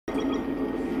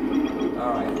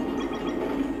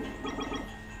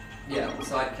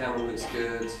Side camera looks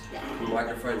good. The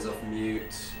microphone's off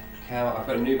mute. I've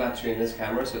got a new battery in this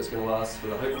camera, so it's going to last for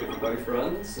hopefully for both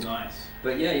runs. Nice.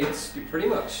 But yeah, you're pretty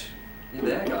much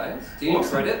there, guys. Do you need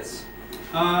credits?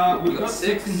 We've got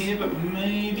 6 in here, but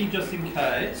maybe just in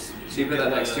case. So you put that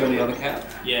next to you on the other cap?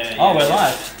 Yeah. Oh, we're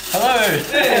live. Hello.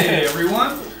 Hey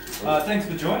everyone. Thanks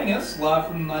for joining us live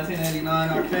from the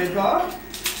 1989 arcade bar.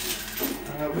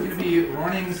 We're going to be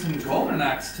running some Golden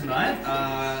Axe tonight.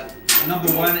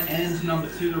 Number 1 and number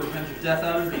 2, the Revenge of Death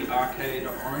out of the arcade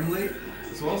only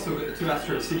as well. So we've got the 2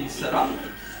 Astro Cities set up.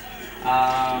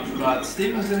 But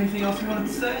Steve, was there anything else you wanted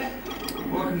to say?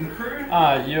 Welcome to the crew.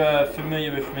 You are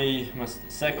familiar with me, Mr.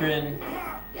 Sacrieon,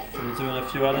 from doing a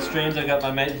few other streams. I've got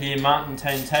my mate here, Martin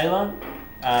Taylor,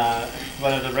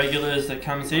 one of the regulars that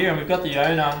comes here, and we've got the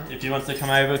owner, if he wants to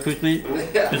come over quickly.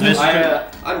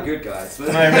 Yeah, I'm good, guys.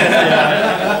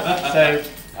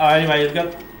 Anyway,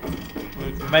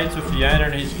 we're mates with the owner,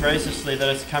 and he's graciously let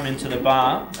us come into the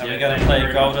bar, and we're going to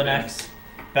play Golden Axe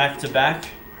back-to-back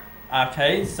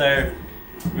arcade. So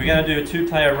we're going to do a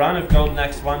 2-player run of Golden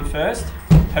Axe 1 first.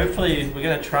 Hopefully we're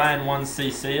going to try and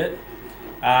 1cc it.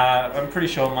 I'm pretty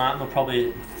sure Martin will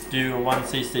probably do a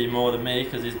 1cc more than me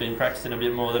because he's been practicing a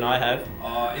bit more than I have.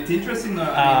 It's interesting though,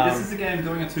 I mean, this is a game,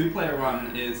 doing a 2-player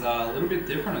run is a little bit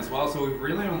different as well, so we've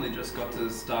really only just got to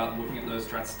start looking at those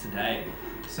strats today.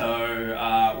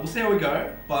 So we'll see how we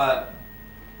go, but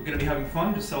we're going to be having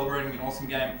fun, just celebrating an awesome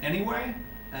game anyway.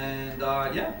 And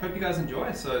yeah, hope you guys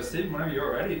enjoy. So Steve, whenever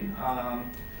you're ready,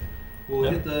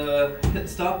 we'll hit the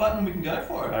start button and we can go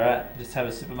for it. Alright, just have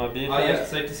a sip of my beer. Oh yeah,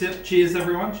 safe to sip. Cheers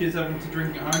everyone. Cheers everyone to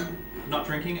drinking at home. Not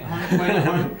drinking at home, playing at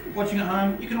home, watching at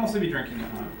home. You can also be drinking at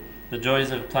home. The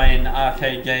joys of playing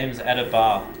arcade games at a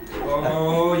bar.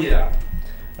 Oh yeah.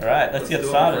 Alright, let's get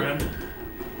started.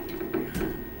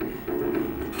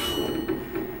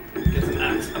 Get some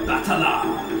axe batala.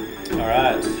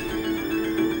 Alright.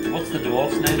 What's the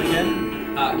dwarf's name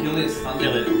again? Gilius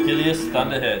Thunderhead. Gilius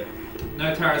Thunderhead.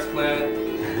 No Taris Flare.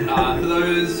 For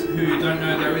those who don't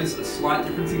know, there is a slight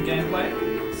difference in gameplay.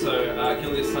 So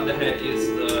Gilius Thunderhead is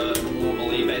the more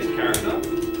melee-based character.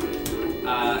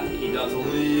 He does a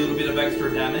little bit of extra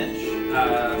damage.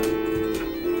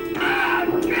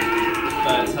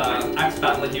 But Axe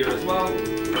Battler here as well.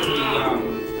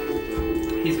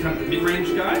 He's kind of the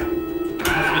mid-range guy.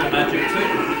 Has a bit of magic too.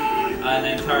 And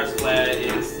then Taris Flare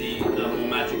is the more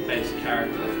magic-based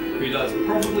character who does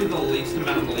probably the least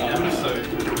amount of melee damage. So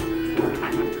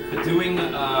for doing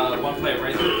one-player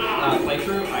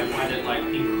playthrough, I find it like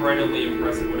incredibly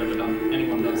impressive whatever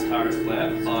anyone does Taris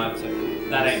Flare. But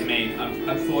that ain't me,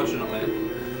 unfortunately.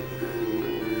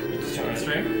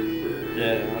 Stream?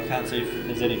 Yeah, I can't see if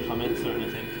there's any comments or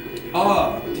anything.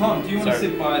 Oh, Tom, do you want to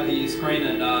sit by the screen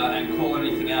and call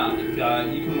anything out? If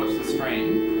you can watch the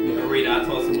stream. Read out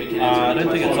to us and we can answer I don't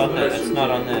think it's on there. It's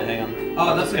not on there. Hang on.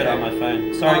 Oh, that's okay. Get it on my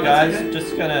phone. Sorry guys,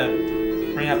 just gonna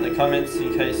bring up the comments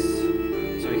in case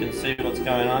so we can see what's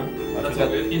going on. That's all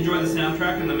good. Enjoy the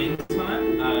soundtrack in the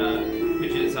meantime,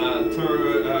 which is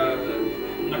Toru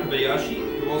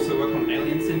Nakabayashi, who also worked on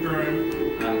Alien Syndrome,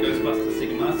 Ghostbusters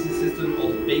Sega Master System,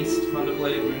 Altered Beast,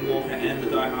 Thunderblade, Moonwalker, and the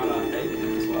Die Hard arcade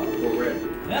game as well. All red.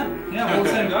 Yeah, all the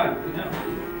same guy. Yeah.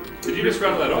 Did you just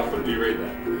rattle that off, or did you read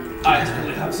that? I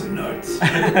totally have some notes,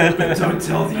 but don't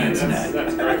tell the internet.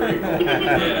 That's great.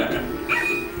 Yeah.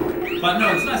 But no,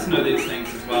 it's nice to know these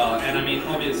things as well. And I mean,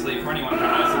 obviously, for anyone who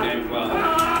knows the game well.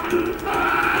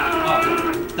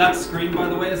 That screen, by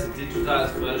the way, is a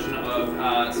digitized version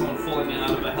of someone falling out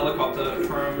of a helicopter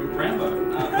from Rambo.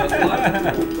 First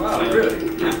Blood. Wow, So,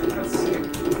 really? Yeah, that's sick.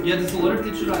 Yeah, there's a lot of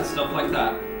digitized stuff like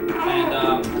that.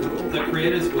 And the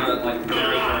creators were like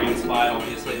very, very inspired,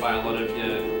 obviously, by a lot of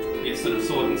your sort of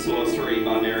sword and sorcery,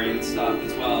 barbarian stuff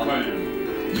as well.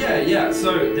 Yeah.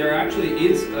 So there actually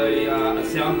is a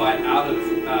soundbite out of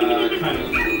kind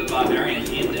of the barbarian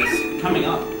in this coming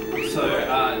up. So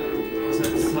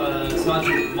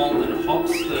Sergeant Molten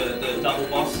Hops, the double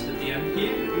boss at the end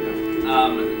here.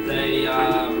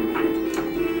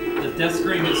 The death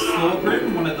scream is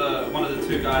Thorgrim, one of the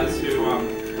 2 guys who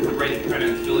raided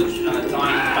Conan's village, dying in the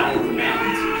Battle of the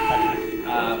Mountains,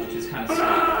 which is kind of sweet.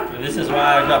 And this is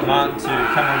why I got Martin to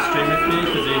come on stream with me,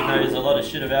 because he knows a lot of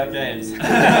shit about games. I'm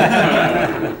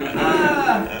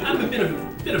a bit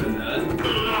of a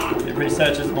nerd. He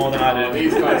researches more than I do.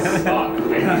 These guys suck.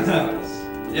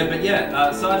 Yeah, but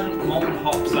yeah, Sergeant Molten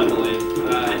Hops, I believe.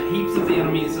 Heaps of the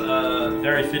enemies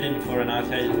very fitting for an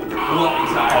arcade. Well,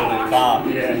 exactly. Bar.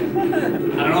 Yeah. I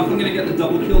don't know if I'm going to get the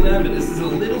double kill there, but this is a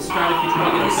little strat if you try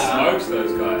to get He smokes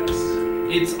those guys.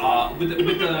 It's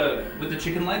with the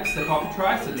chicken legs, the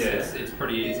cockatrice. It's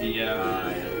pretty easy.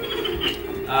 Yeah.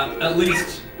 At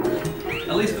least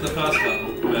At least for the first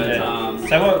level. But, Yeah.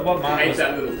 So what Martin Hate was,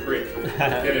 that little prick.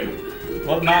 Get him.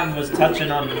 what Martin was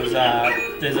touching on was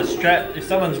there's a strat. If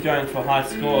someone's going for high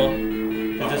score,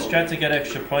 there's a strat to get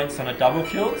extra points on a double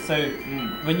kill. So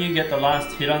when you get the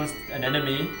last hit on an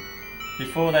enemy,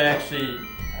 before they actually,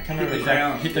 I can't remember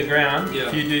exactly, hit the ground,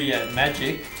 if you do your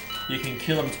magic, you can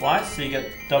kill them twice, so you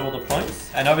get double the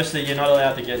points. And obviously you're not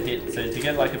allowed to get hit, so to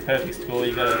get like a perfect score,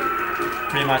 you gotta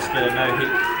pretty much get a no hit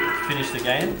to finish the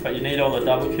game. But you need all the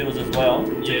double kills as well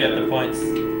to get the points,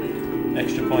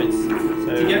 extra points.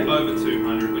 So to get over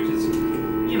 200, which is,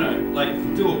 you know, like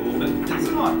doable, but it's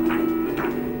not.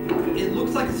 It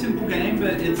looks like a simple game,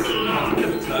 but it's, you know, it's a bit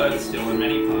of a turd still in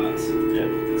many parts. yeah,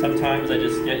 sometimes they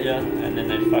just get you and then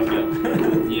they fuck you up.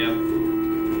 Yeah.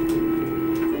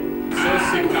 So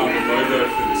sick how the logo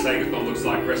for the SEGATHON looks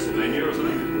like WrestleMania or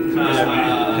something.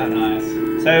 Nice.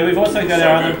 So we've also got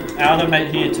our other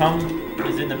mate here, Tom,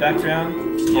 is in the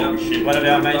background. Yeah. One of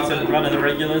our mates and one of the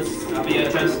regulars.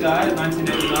 VHS guy,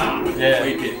 1989. Yeah.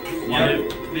 Flea Pit.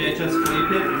 Yep. VHS Flea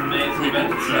Pit, amazing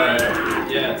event. So,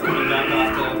 yeah, it's coming back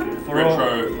after. For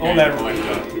Retro all game that,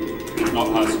 collector, not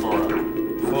high scorer.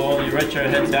 for all you retro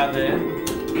heads out there,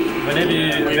 whenever you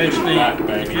eventually,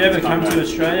 if you ever come to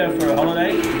Australia for a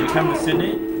holiday, you come to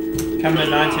Sydney, come to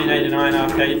 1989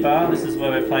 Arcade Bar, this is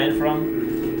where we're playing from.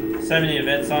 So many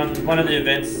events on. One of the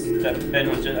events that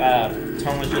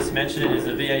Tom was just mentioning is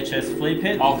the VHS Flea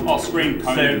Pit. I'll screen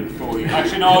Conan for you.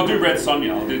 Actually, no, I'll do Red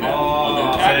Sonja. I'll do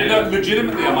that. No,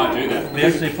 legitimately, I might do that. We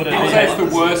actually put a People say it's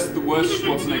the worst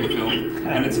Schwarzenegger film,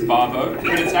 and it's a Barbo,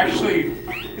 but it's actually,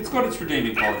 it's got its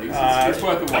redeeming qualities. It's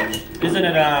worth a watch. Isn't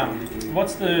it,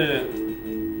 what's the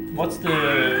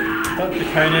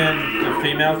Conan, the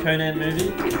female Conan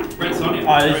movie? Red Sonja.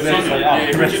 Oh, it's Red Sonja.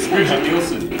 Yeah, Bridget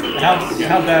Nielsen.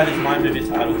 How bad is my movie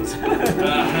title?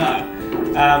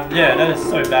 Yeah, that is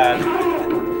so bad.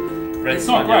 It's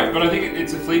not great, but I think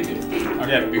it's a Flea Pit.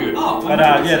 Okay, Yeah. be good. But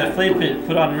yeah, the Flea Pit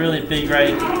put on really big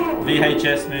grade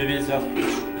VHS movies off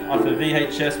a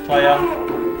VHS player. I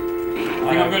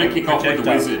think I'm going to kick off with The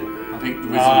projector. Wizard. I think The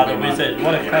Wizard. The Wizard.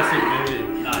 What a classic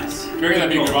movie. Nice. Do you reckon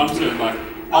that'd be a good run to? Like,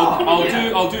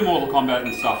 I'll do Mortal Kombat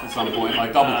and stuff at some point,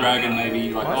 like Double Dragon maybe.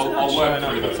 Like, I'll work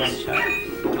through those.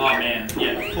 Oh man,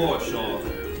 yeah, for sure.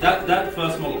 That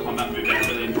first Mortal Kombat movie I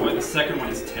really enjoyed. The second one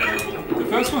is terrible. The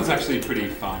first one's actually pretty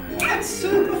fun. Yeah. It's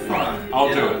super fun.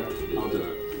 I'll do it.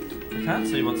 I can't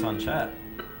see what's on chat.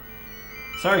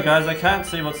 Sorry guys, I can't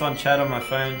see what's on chat on my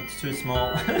phone. It's too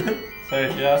small. So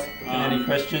if you ask any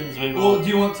questions, we will. Well, do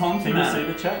you want Tom to see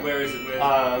the chat? Where is it?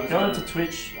 Go into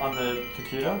Twitch on the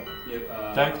computer.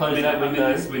 Yep, Don't close that window.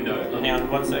 I'm in this window. Hang on,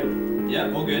 1 sec.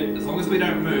 Yeah, all good. As long as we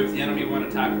don't move, the enemy won't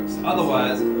attack us.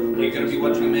 Otherwise, we're going to be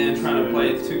watching a man trying to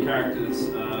play two characters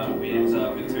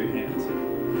with two hands.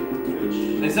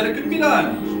 Which they said it couldn't be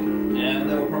done. Yeah,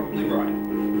 they were probably right.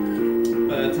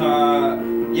 But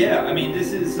yeah, I mean,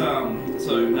 this is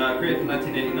created in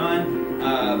 1989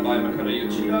 by Makoto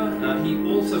Yoshida. He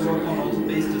also worked on Altered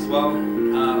Beast as well.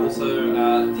 Also,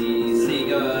 the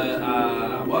Sega,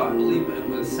 I believe it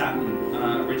was Saturn,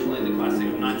 originally the classic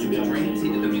Nights into Dreams. He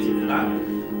did the music for that.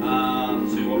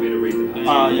 So you want me to read them?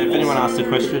 Yeah, if anyone asks a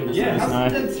question, just Yeah, let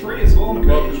us know. House 3 as well.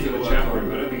 Welcome to the chat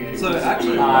room. I don't think So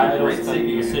actually, great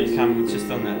You Sega see it come just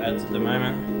on the ads at the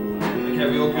moment. Okay,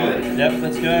 we all good? Yep,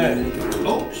 let's go.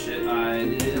 Oh shit,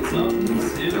 I did something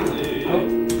silly. Oh,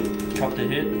 copped a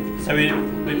hit. So we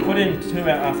put in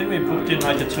I think we booked in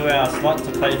like a 2-hour slot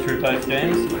to play through both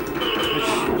games,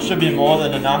 which should be more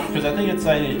than enough because I think it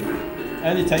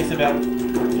only takes about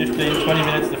 15-20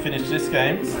 minutes to finish this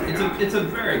game. It's a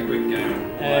very quick game.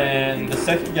 And the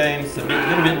second game's a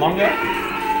little bit longer.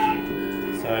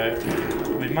 So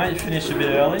we might finish a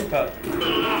bit early, but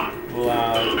we'll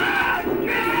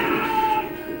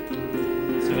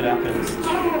see what happens.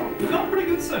 We've gone pretty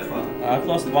good so far. I've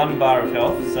lost 1 bar of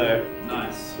health, so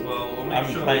Nice. Well, we'll make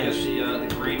I'm sure playing we get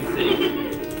the green thief.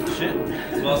 shit.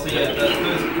 Well, so yeah, the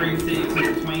first green thieves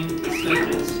in between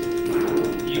stages.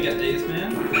 You get these,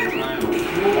 man. You're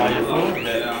full?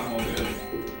 Yeah, I'm all good.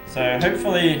 So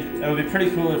hopefully it will be pretty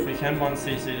cool if we can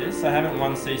 1cc this. I haven't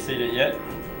 1cc'd it yet.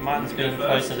 Martin's been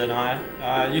closer than I.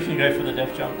 You can go for the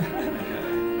death jump.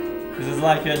 Okay. This is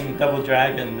like in Double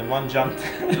Dragon, the one jump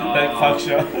back fuck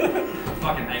shot. I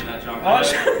fucking hate that jump. Oh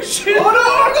shit! Oh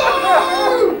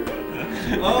no!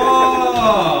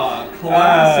 Oh,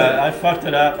 classic. I fucked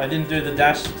it up. I didn't do the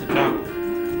dash to jump.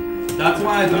 That's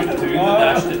why I don't do the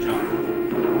dash to jump.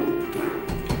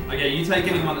 Okay, you take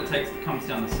anyone that comes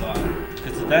down the side.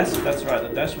 It's the dash. That's right. The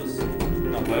dash was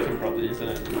not working properly, isn't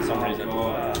it? For some reason.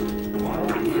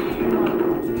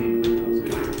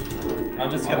 I'm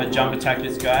just gonna jump attack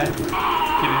this guy. Give him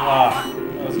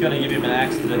I was going to give him an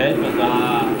axe to the head, but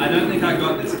I don't think I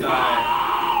got this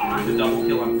guy with the double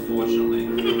kill,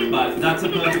 unfortunately. But that's a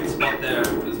perfect spot there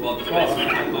as well. Just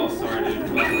basically, oh, sorry, dude.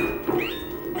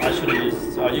 I should have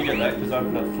used. Oh, you get that because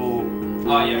I've got full.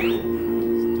 Oh, yeah.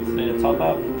 Just need a top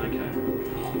up. Okay.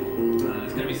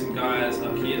 There's going to be some guys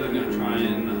up here that are going to try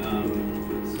and.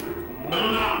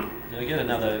 Did I get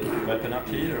another weapon up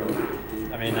here? Or,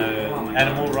 I mean,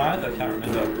 animal ride? I can't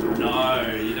remember. No,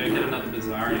 you don't get another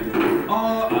Bizarrian.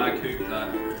 Oh, I cooped that.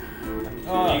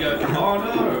 Oh. You go. Oh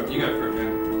no! You go for it,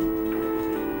 man.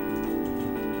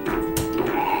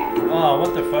 Oh,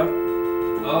 what the fuck?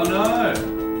 Oh no!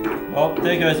 Well,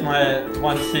 there goes my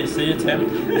 1cc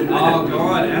attempt. Oh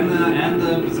god, and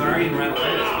the Bizarrian ran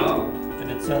away as well.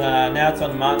 And it's now it's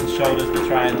on Martin's shoulders to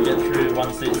try and get through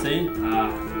 1cc.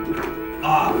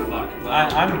 Oh fuck! Wow.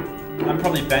 I'm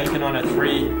probably banking on a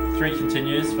three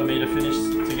continues for me to finish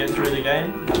to get through the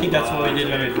game. I think that's what we did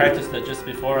when we practiced it just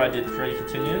before I did 3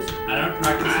 continues. I don't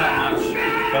practice that much,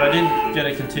 but I didn't get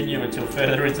a continue until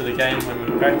further into the game when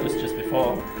we practiced just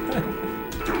before.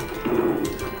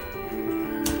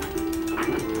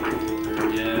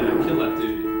 Yeah, kill that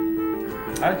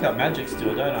dude. I've got magic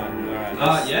still, don't I?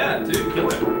 Alright. Yeah, dude, kill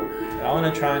him. I want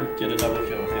to try and get a double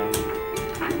kill now.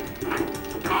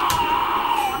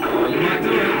 Oh, you might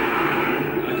do it.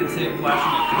 I can see it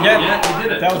flashing. Yeah, you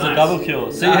did it. That was nice. a double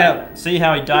kill. See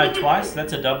how he died twice?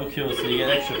 That's a double kill, so you get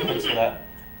extra points for that.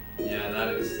 Yeah, that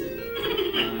is. Okay.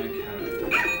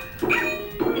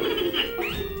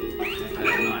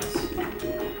 Okay, nice.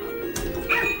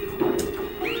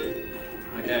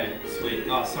 Okay, sweet.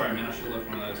 Oh, sorry, man. I should have left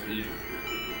one of those for you.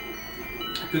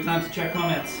 Good time to check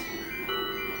comments.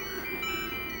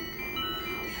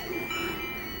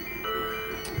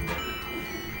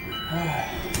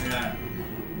 Yeah.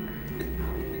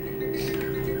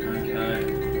 Okay.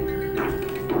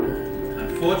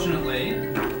 Unfortunately,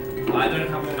 I don't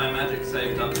have all my magic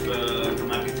saved up for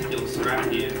my particular strat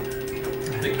here.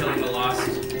 For killing the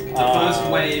first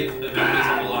wave of enemies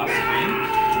on the last screen.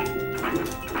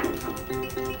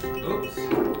 Oops.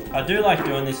 I do like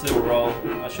doing this little roll.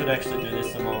 I should actually do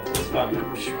this some more. It's fun.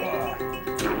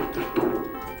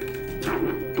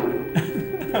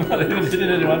 I'm not even hitting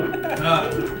anyone.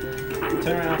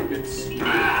 Turn around.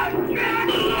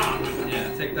 Yeah,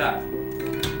 take that.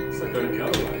 It's like going the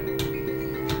other way.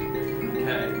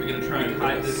 Okay, we're gonna try and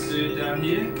kite this dude down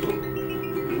here.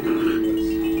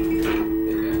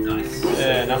 Nice.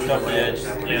 Yeah, knocked off the edge.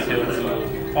 Yeah.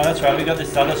 Oh, that's right. We got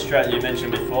this other strat you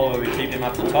mentioned before where we keep him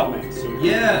up the top.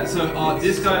 Yeah, so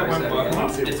this guy won't work on.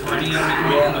 It's only going to be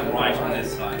coming from the right on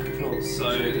this side. So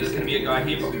there's going to be a guy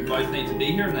here, but we both need to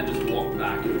be here and then just walk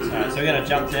back. Alright, so we're going to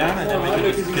jump down and then we can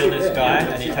just kill this guy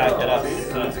and he can't get us.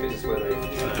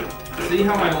 See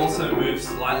how I also move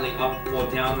slightly up or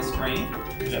down the screen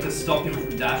to stop him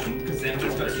from dashing, because then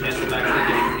he's got a chance of actually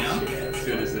getting down. As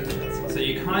good as it. So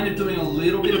you're kind of doing a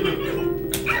little bit of a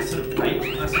sort of bait,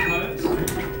 I suppose.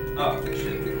 Oh,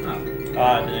 shit. Oh,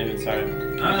 I didn't even, sorry.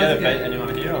 Can you get a bait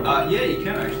anyone here or not? Yeah, you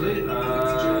can actually.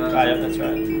 Yeah, that's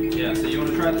right. Yeah, so you want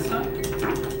to try this time?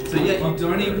 So yeah, you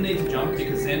don't even need to jump,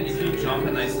 because then if you jump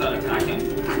and they start attacking,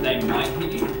 they might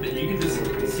hit you, but you can just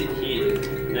sit here.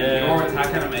 Yeah. Your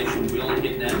attack animation will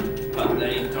hit them, but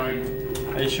they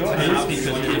don't. Are you sure? He is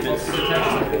because he's a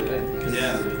bit...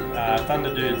 Yeah.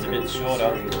 Thunder Dude's a bit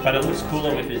shorter, but it looks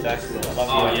cooler with his axe. I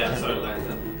love the yeah, totally.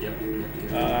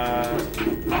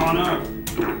 Oh no!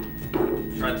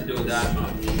 Tried to do a dash.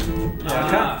 Yeah, I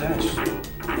can't dash.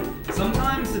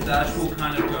 Sometimes the dash will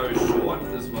kind of go short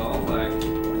as well. Like,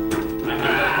 I had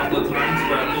that a couple of times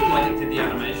where it looked like it did the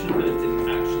animation, but it didn't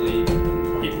actually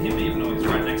hit him, even though he was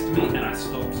right next to me, and I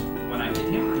stopped when I hit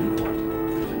him.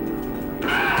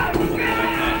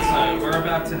 Okay, so we're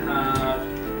about to have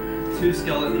 2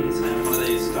 skeletons and one of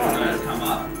these guys come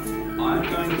up. I'm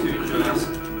going to just...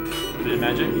 Do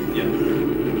magic? Yeah.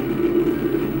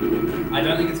 I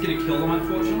don't think it's going to kill them,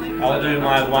 unfortunately. I'll do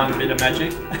my one bit of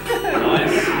magic.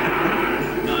 Nice.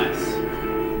 Nice.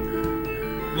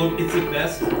 Look, it's the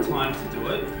best time to do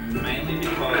it, mainly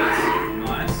because...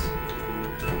 Nice.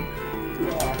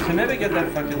 I can never get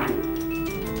that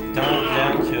fucking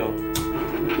down kill.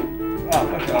 Oh,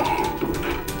 fuck off.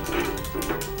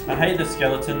 I hate the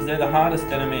skeletons. They're the hardest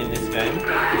enemy in this game.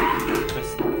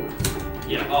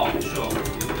 Yeah, oh, for sure.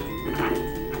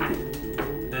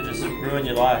 They just ruin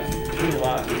your life. Ruin your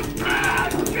life.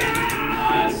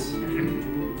 Nice.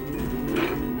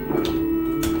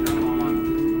 Come on.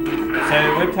 So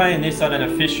we're playing this on an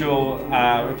official...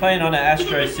 we're playing on an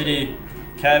Astro City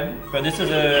cab, but this is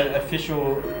an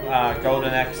official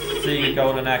Golden Axe, Sega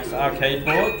Golden Axe arcade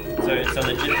board. So it's a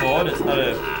legit board. It's not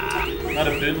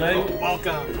a bootleg.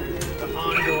 Welcome to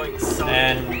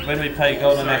And when we play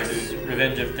Golden Axe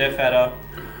Revenge of Death Adder,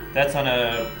 that's on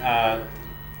a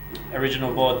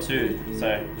original board too. So.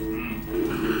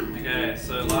 Okay,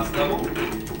 so last level.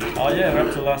 Oh yeah, we're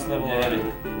up to last level already.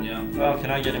 Yeah. Well,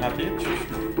 can I get him up here?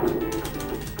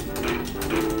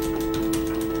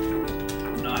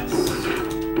 Nice.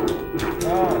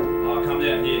 Oh, Oh, come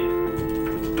down here.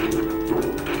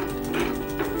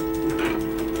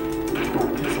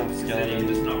 there's some So you can skeleton.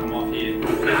 just knock them off here.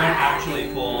 They don't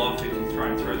actually fall off if you try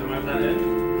and throw them over that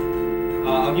end.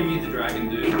 I'll give you the dragon,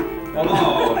 dude.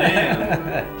 Oh,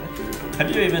 damn.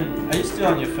 Have you even? Are you still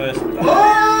on your first? I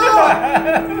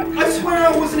swear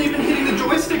I wasn't even hitting the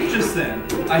joystick just then.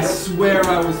 I swear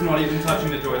I was not even touching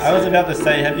the joystick. I was about to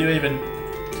say, have you even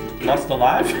lost a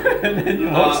life? And then you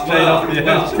walked straight off the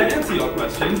edge. To answer your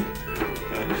question,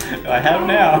 I have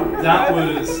now. that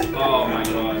was, oh my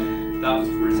god, that was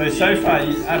ridiculous. So far,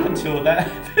 up until that.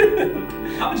 Up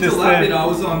until just that then. bit, I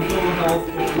was on full health.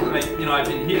 I'd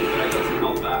been hit, but I got some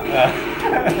health back.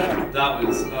 That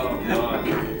was, oh god.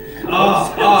 Oh,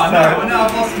 no,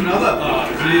 I've lost another. Oh,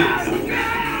 jeez.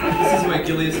 This is where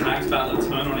Gilius and Max Battler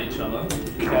turn on each other.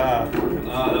 Oh,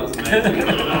 that was amazing.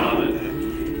 I love it.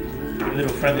 A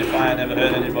little friendly fire never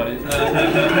hurt anybody.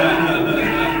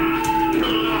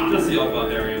 Just the odd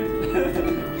barbarian.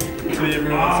 So you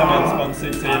ruined someone's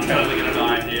 1cc. I'm totally gonna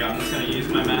die here. I'm just gonna use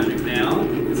my magic now.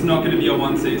 It's not gonna be a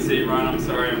 1cc run. I'm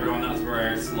sorry, everyone. That's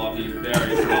very sloppy.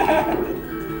 Very sloppy.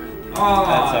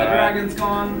 Oh, the dragon's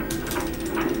gone.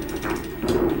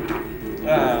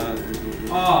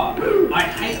 I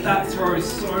hate that throw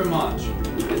so much.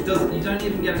 It doesn't. You don't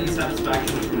even get any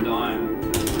satisfaction from dying.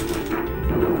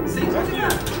 See, look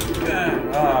at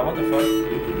that. What the fuck?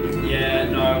 Yeah,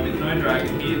 no, with no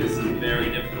dragon here, this is a very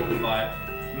difficult to fight.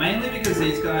 Mainly because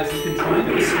these guys, you can try and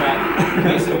do a strat,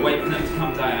 basically wait for them to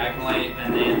come diagonally,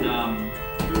 and then,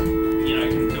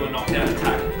 can do a knockdown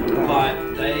attack.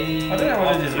 But they... I don't know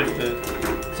what it is with the...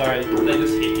 Sorry. They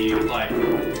just hit you, like,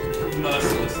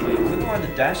 mercilessly. I don't know why the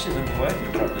dash isn't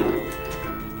working properly.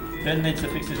 Ben needs to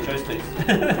fix his joysticks.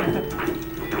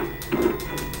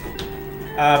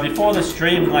 Before the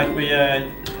stream, like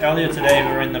earlier today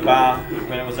we were in the bar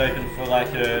when it was open for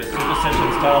like a super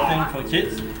session style thing for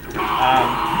kids.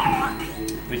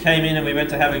 We came in and we went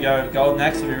to have a go at Golden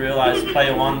Axe and we realised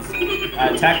player one's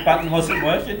attack button wasn't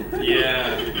working.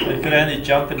 Yeah. It could only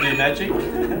jump and do magic.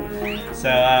 So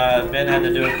Ben had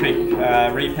to do a quick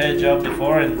repair job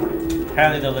before, and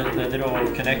apparently the little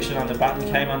connection on the button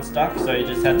came unstuck, so you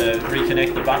just had to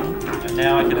reconnect the button, and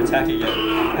now I can attack again.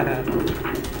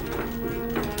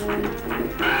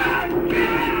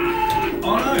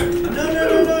 Oh no!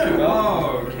 No!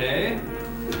 Oh, okay. I'm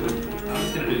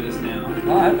just gonna do this now.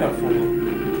 Oh, I've got full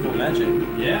magic.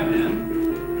 Yeah, man.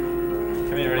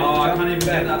 Come here, ready? Oh, I can't even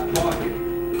get that block.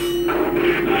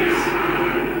 Nice.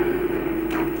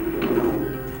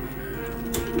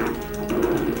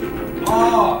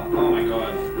 Oh my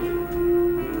god.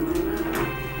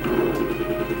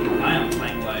 I am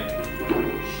playing like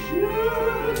shit.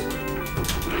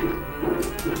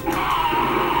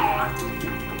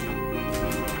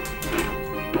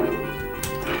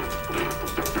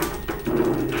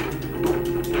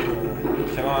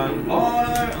 Come on. Oh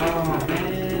no! Oh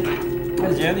man.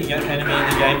 That's the only enemy in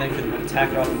the game that can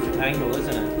attack off angle,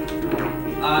 isn't it?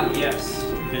 Yes.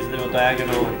 His little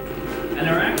diagonal And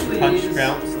there actually punch is...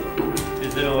 grounds.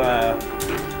 His little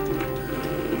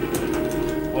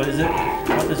what is it?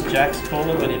 What does Jax call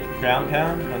it when he ground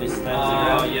pound? When he slams the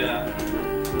ground? Oh yeah.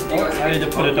 I need to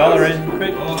put $1 in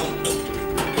quick.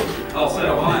 Oh, so do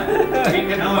I.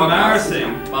 How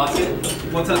embarrassing. Martin,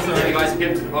 What's that, have sorry? you guys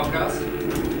pimped the podcast?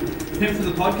 Pimp for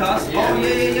the podcast? Yeah. Oh,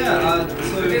 yeah.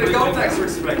 So We did a Golden Axe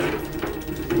perspective.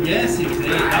 Yes,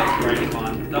 indeed. That was great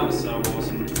fun. That was so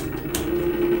awesome.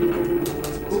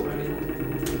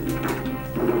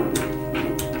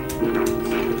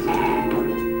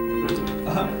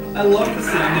 I love the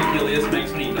sound that Gilius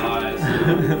makes when he dies.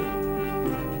 I'm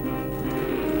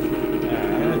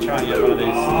gonna try and get one of these.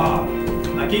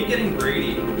 Oh, I keep getting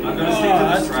greedy. I'm gonna stick to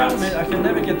the strats. I can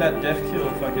never get that death kill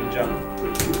fucking jump.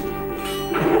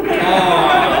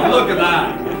 Oh, look at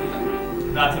that.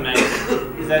 That's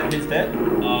amazing. Is that his dead? Oh,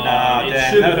 Nah, it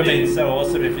damn, should that would have have been been. so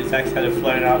awesome if his axe had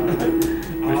flown up with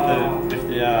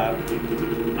the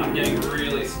I'm getting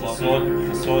really sloppy.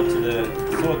 sword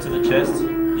to the chest.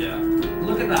 Yeah.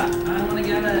 Look at that. I want to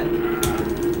get it.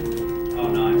 Oh,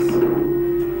 nice.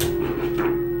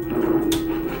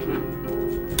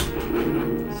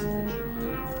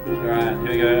 Alright,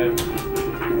 here we go.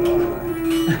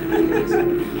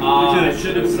 I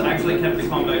should have actually kept the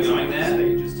combo going there,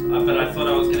 but I thought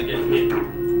I was going to get hit.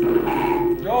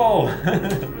 Oh!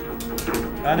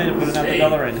 I need to put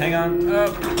another $1 in. Hang on.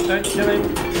 Oh, don't kill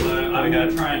him. So I'm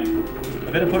gonna try and.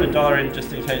 I better put $1 in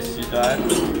just in case you die.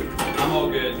 I'm all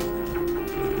good.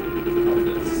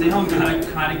 See how I'm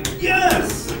kind of.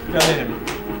 Yes! Got him.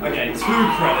 Okay, 2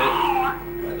 credit.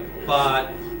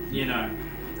 But, you know.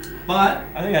 But.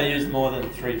 I think I used more than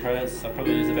 3 credits. I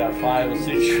probably used about 5 or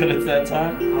 6 credits that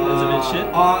time. It was a bit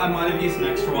shit. I might have used an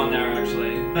extra one there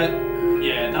actually. But,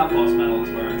 yeah, that boss medal is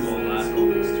where it's all at.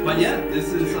 But yeah,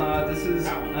 this is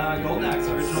Golden Axe,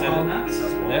 original Golden Axe.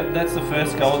 Yep, that's the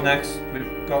first Golden Axe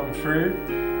we've gotten through.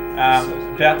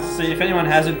 About to see if anyone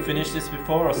hasn't finished this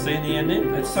before or seen the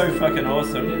ending. It's so fucking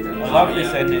awesome. I love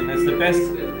this ending. It's the best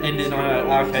ending on an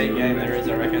arcade game there is,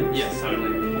 I reckon. Yes,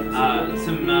 totally.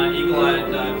 Some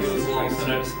eagle-eyed viewers will also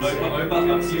notice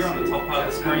Oba up here on the top part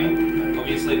of the screen.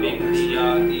 Obviously being the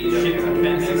ship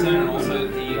fantasy zone and also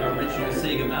the original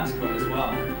Sega mascot as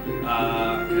well.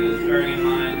 Because bearing in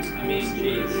mind, I mean,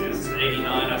 geez, it's 89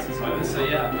 I suppose. So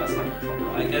yeah, that's like,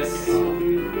 I guess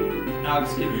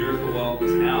Alex Kid Beautiful World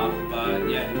was out, but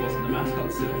yeah, he wasn't the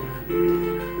mascot still.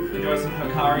 Enjoy some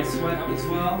Hikari Sweat as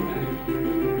well.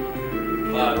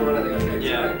 But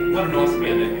yeah, what an awesome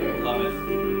ending. Love it.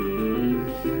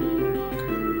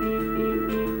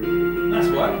 Nice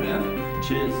work, man.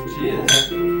 Cheers. Cheers.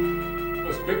 That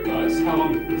was quick, guys. How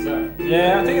long is that?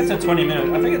 Yeah, I think it's a 20 minute.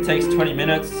 I think it takes 20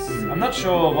 minutes. I'm not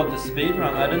sure what the speed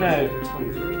run. I don't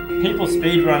know. People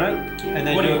speed run it and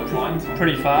they do it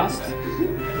pretty fast.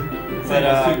 But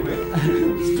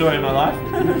story of my life.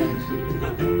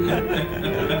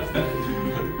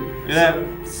 Yeah,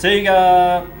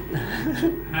 Sega.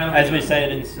 As we say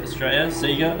it in Australia,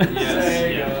 Sega.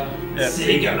 Yes. Yeah.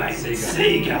 Sega, mate.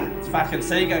 Sega. It's fucking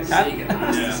Sega, cut.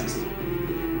 Yeah.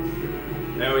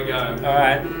 There we go.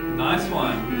 Alright. Nice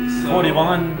one. So,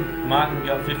 41, Martin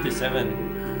got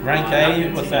 57. Rank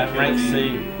A, what's that? Rank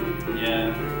C.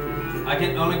 Yeah. I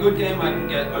can, on a good game I can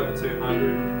get over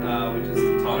 200, which is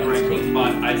the top ranking,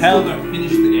 but I still don't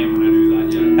finish the game when I do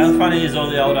that yet. How funny is all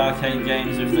the old arcade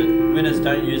games if the winners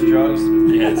don't use drugs?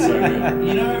 Yeah, it's so good.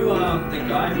 You know, the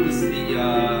guy who's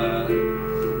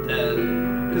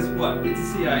because what? It's a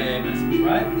CIA message,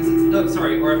 right? No,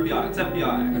 sorry, or FBI. It's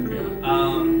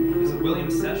FBI. Is it William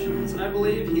Sessions, I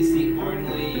believe? He's the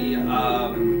only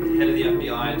head of the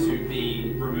FBI to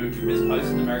be removed from his post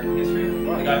in American history.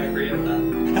 The guy who created that.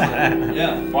 So,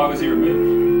 yeah. Why was he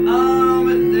removed?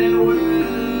 There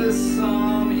was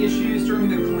some issues during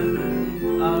the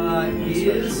Clinton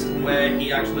years where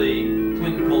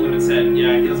Clinton called him and said,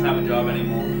 yeah, he doesn't have a job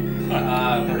anymore.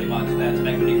 Pretty much. They had to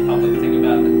make a big public thing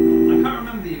about it. I can't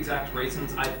remember the exact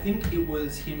reasons. I think it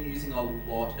was him using a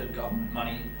lot of government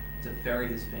money to ferry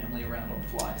his family around on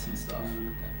flights and stuff.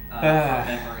 From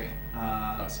memory.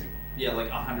 Classic. Yeah, like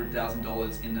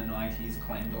 $100,000 in the 90s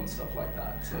claimed on stuff like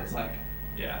that. So it's like,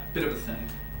 yeah, bit of a thing.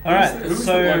 Alright, Who was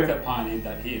the bloke that pioneered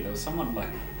that here? There was someone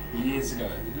like years ago.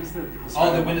 Who's the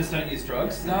the winners don't use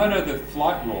drugs? No, the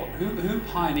flight rot. Who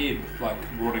pioneered like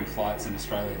rotting flights in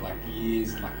Australia like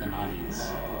years in like the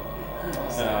 90s?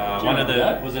 One of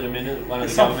the, was it a minute? One of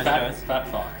the government guys? Fat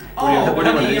fuck. What do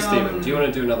you want to do, Stephen? Do you want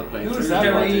to do another playthrough? Who was that?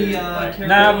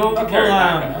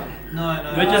 No,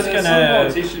 we're just gonna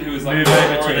move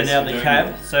over to the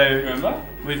cab. So remember?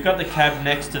 We've got the cab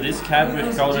next to this cab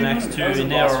with Golden Axe 2 in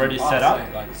there already set up.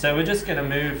 So we're just gonna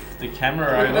move the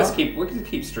camera over. We can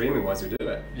keep streaming whilst we do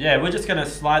it. Yeah, we're just gonna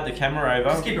slide the camera over.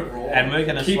 Just keep it raw. And we're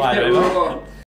gonna slide over.